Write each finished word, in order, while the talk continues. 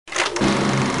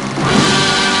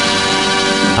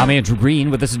I'm Andrew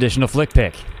Green with this edition of Flick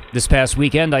Pick. This past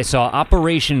weekend, I saw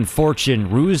Operation Fortune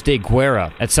Ruse de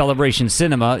Guerre at Celebration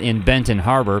Cinema in Benton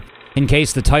Harbor. In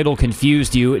case the title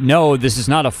confused you, no, this is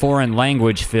not a foreign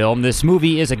language film. This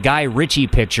movie is a Guy Ritchie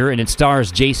picture, and it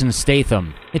stars Jason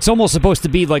Statham. It's almost supposed to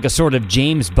be like a sort of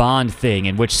James Bond thing,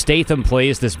 in which Statham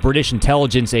plays this British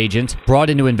intelligence agent brought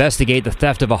in to investigate the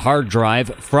theft of a hard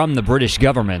drive from the British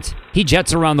government. He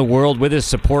jets around the world with his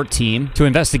support team to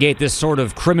investigate this sort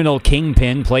of criminal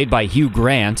kingpin played by Hugh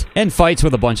Grant, and fights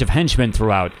with a bunch of henchmen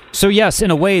throughout. So yes,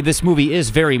 in a way, this movie is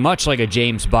very much like a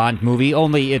James Bond movie,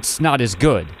 only it's not as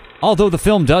good. Although the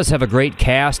film does have a great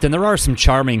cast, and there are some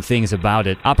charming things about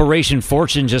it, Operation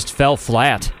Fortune just fell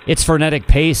flat. Its frenetic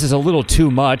pace is a little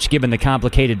too much given the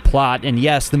complicated plot, and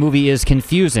yes, the movie is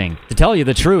confusing. To tell you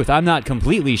the truth, I'm not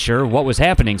completely sure what was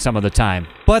happening some of the time.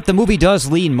 But the movie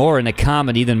does lean more into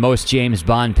comedy than most James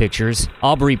Bond pictures.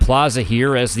 Aubrey Plaza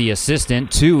here as the assistant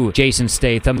to Jason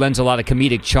Statham lends a lot of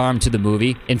comedic charm to the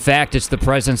movie. In fact, it's the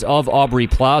presence of Aubrey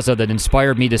Plaza that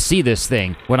inspired me to see this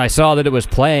thing. When I saw that it was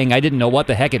playing, I didn't know what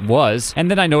the heck it was, and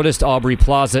then I noticed Aubrey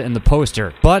Plaza in the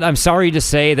poster. But I'm sorry to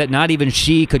say that not even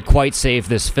she could quite save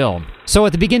this film. So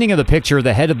at the beginning of the picture,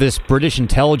 the head of this British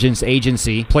intelligence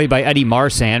agency, played by Eddie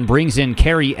Marsan, brings in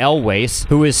Cary Elwes,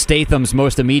 who is Statham's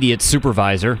most immediate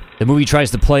supervisor. The movie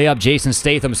tries to play up Jason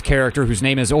Statham's character, whose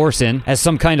name is Orson, as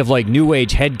some kind of like New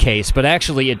Age head case, but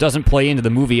actually it doesn't play into the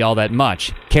movie all that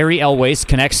much. Cary Elwes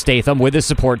connects Statham with his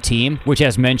support team, which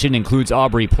as mentioned includes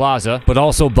Aubrey Plaza, but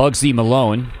also Bugsy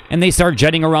Malone, and they start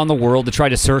jetting around the world to try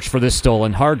to search for this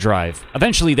stolen hard drive.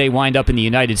 Eventually they wind up in the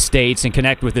United States and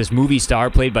connect with this movie star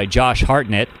played by Josh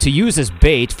Hartnett to use as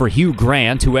bait for Hugh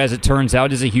Grant, who as it turns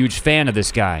out is a huge fan of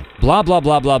this guy. Blah blah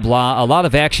blah blah blah. A lot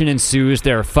of action ensues.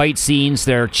 There are fight scenes,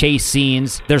 there are chase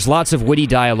scenes, there's lots of witty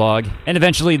dialogue, and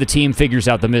eventually the team figures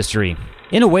out the mystery.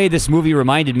 In a way, this movie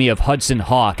reminded me of Hudson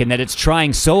Hawk in that it's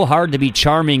trying so hard to be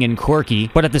charming and quirky,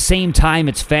 but at the same time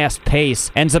its fast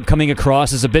pace ends up coming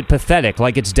across as a bit pathetic,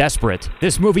 like it's desperate.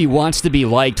 This movie wants to be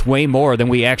liked way more than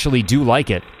we actually do like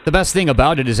it. The best thing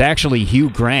about it is actually Hugh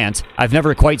Grant. I've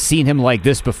never quite seen him like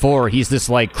this before. He's this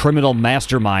like criminal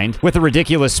mastermind with a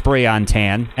ridiculous spray-on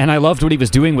tan, and I loved what he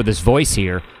was doing with his voice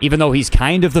here. Even though he's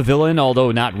kind of the villain,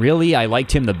 although not really, I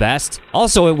liked him the best.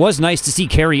 Also, it was nice to see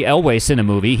Cary Elwes in a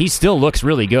movie. He still looks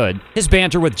really good. His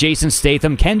banter with Jason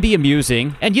Statham can be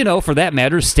amusing, and you know, for that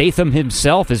matter, Statham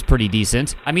himself is pretty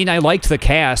decent. I mean, I liked the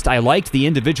cast, I liked the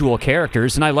individual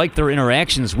characters, and I liked their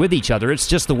interactions with each other. It's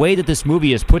just the way that this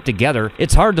movie is put together.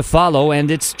 It's hard to follow, and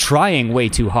it's trying way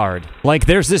too hard. Like,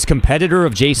 there's this competitor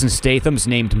of Jason Statham's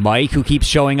named Mike who keeps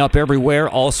showing up everywhere,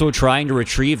 also trying to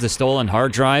retrieve the stolen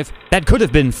hard drive. That could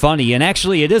have been funny, and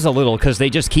actually it is a little because they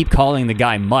just keep calling the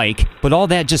guy Mike, but all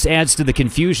that just adds to the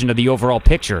confusion of the overall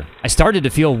picture. I started to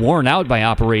feel worn out by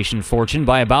Operation Fortune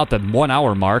by about the 1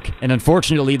 hour mark, and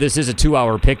unfortunately this is a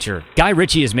 2-hour picture. Guy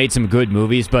Ritchie has made some good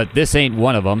movies, but this ain't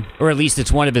one of them, or at least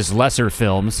it's one of his lesser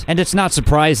films, and it's not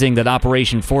surprising that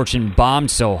Operation Fortune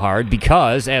bombed so hard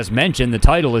because, as mentioned, the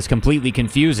title is completely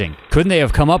confusing. Couldn't they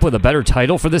have come up with a better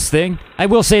title for this thing? I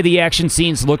will say the action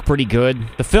scenes look pretty good.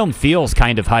 The film feels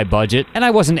kind of high budget, and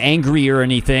I wasn't angry or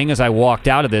anything as I walked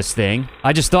out of this thing.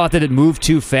 I just thought that it moved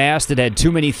too fast, it had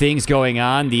too many things going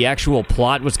on, the actual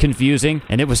plot was confusing,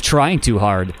 and it was trying too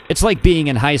hard. It's like being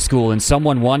in high school and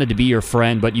someone wanted to be your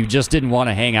friend, but you just didn't want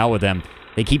to hang out with them.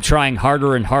 They keep trying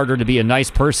harder and harder to be a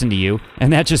nice person to you,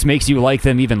 and that just makes you like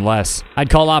them even less. I'd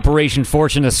call Operation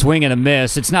Fortune a swing and a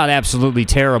miss. It's not absolutely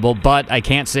terrible, but I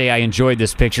can't say I enjoyed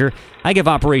this picture. I give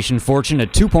Operation Fortune a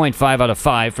 2.5 out of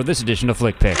 5 for this edition of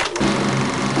Flick Pick.